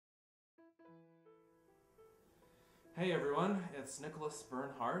Hey everyone, it's Nicholas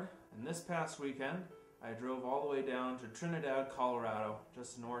Bernhard, and this past weekend I drove all the way down to Trinidad, Colorado,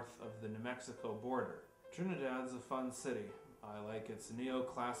 just north of the New Mexico border. Trinidad's a fun city. I like its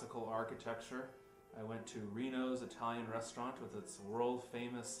neoclassical architecture. I went to Reno's Italian restaurant with its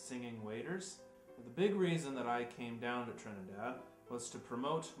world-famous singing waiters. But the big reason that I came down to Trinidad was to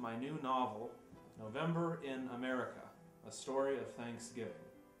promote my new novel, November in America, a story of Thanksgiving.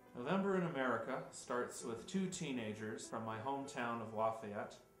 November in America starts with two teenagers from my hometown of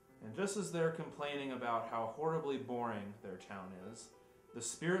Lafayette, and just as they're complaining about how horribly boring their town is, the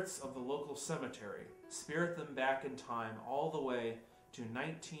spirits of the local cemetery spirit them back in time all the way to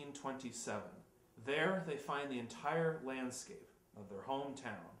 1927. There they find the entire landscape of their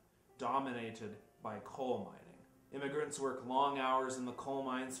hometown dominated by coal mining. Immigrants work long hours in the coal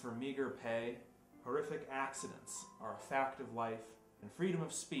mines for meager pay, horrific accidents are a fact of life, and freedom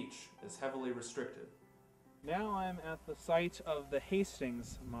of speech is heavily restricted. Now I'm at the site of the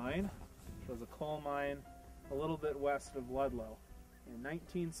Hastings Mine, which was a coal mine a little bit west of Ludlow. In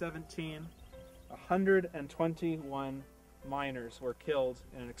 1917, 121 miners were killed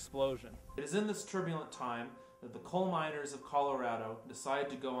in an explosion. It is in this turbulent time that the coal miners of Colorado decide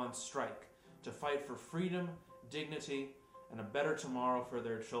to go on strike to fight for freedom, dignity, and a better tomorrow for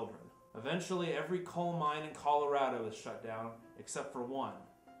their children. Eventually, every coal mine in Colorado is shut down, except for one,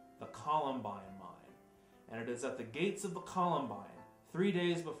 the Columbine Mine. And it is at the gates of the Columbine, 3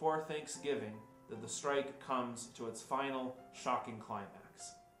 days before Thanksgiving, that the strike comes to its final, shocking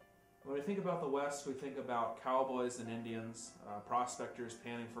climax. When we think about the West, we think about cowboys and Indians, prospectors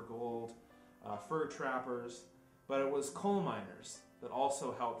panning for gold, fur trappers, but it was coal miners that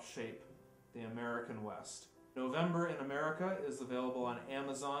also helped shape the American West. November in America is available on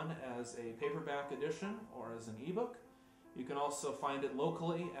Amazon as a paperback edition or as an ebook. You can also find it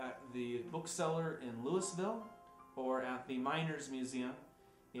locally at the bookseller in Louisville or at the Miners Museum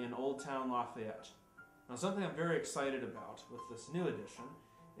in Old Town Lafayette. Now, something I'm very excited about with this new edition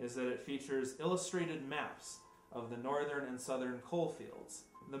is that it features illustrated maps of the northern and southern coal fields.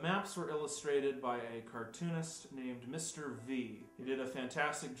 The maps were illustrated by a cartoonist named Mr. V. He did a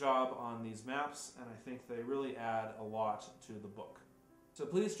fantastic job on these maps, and I think they really add a lot to the book. So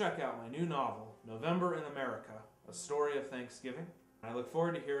please check out my new novel, November in America, A Story of Thanksgiving. I look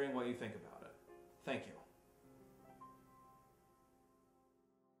forward to hearing what you think about it. Thank you.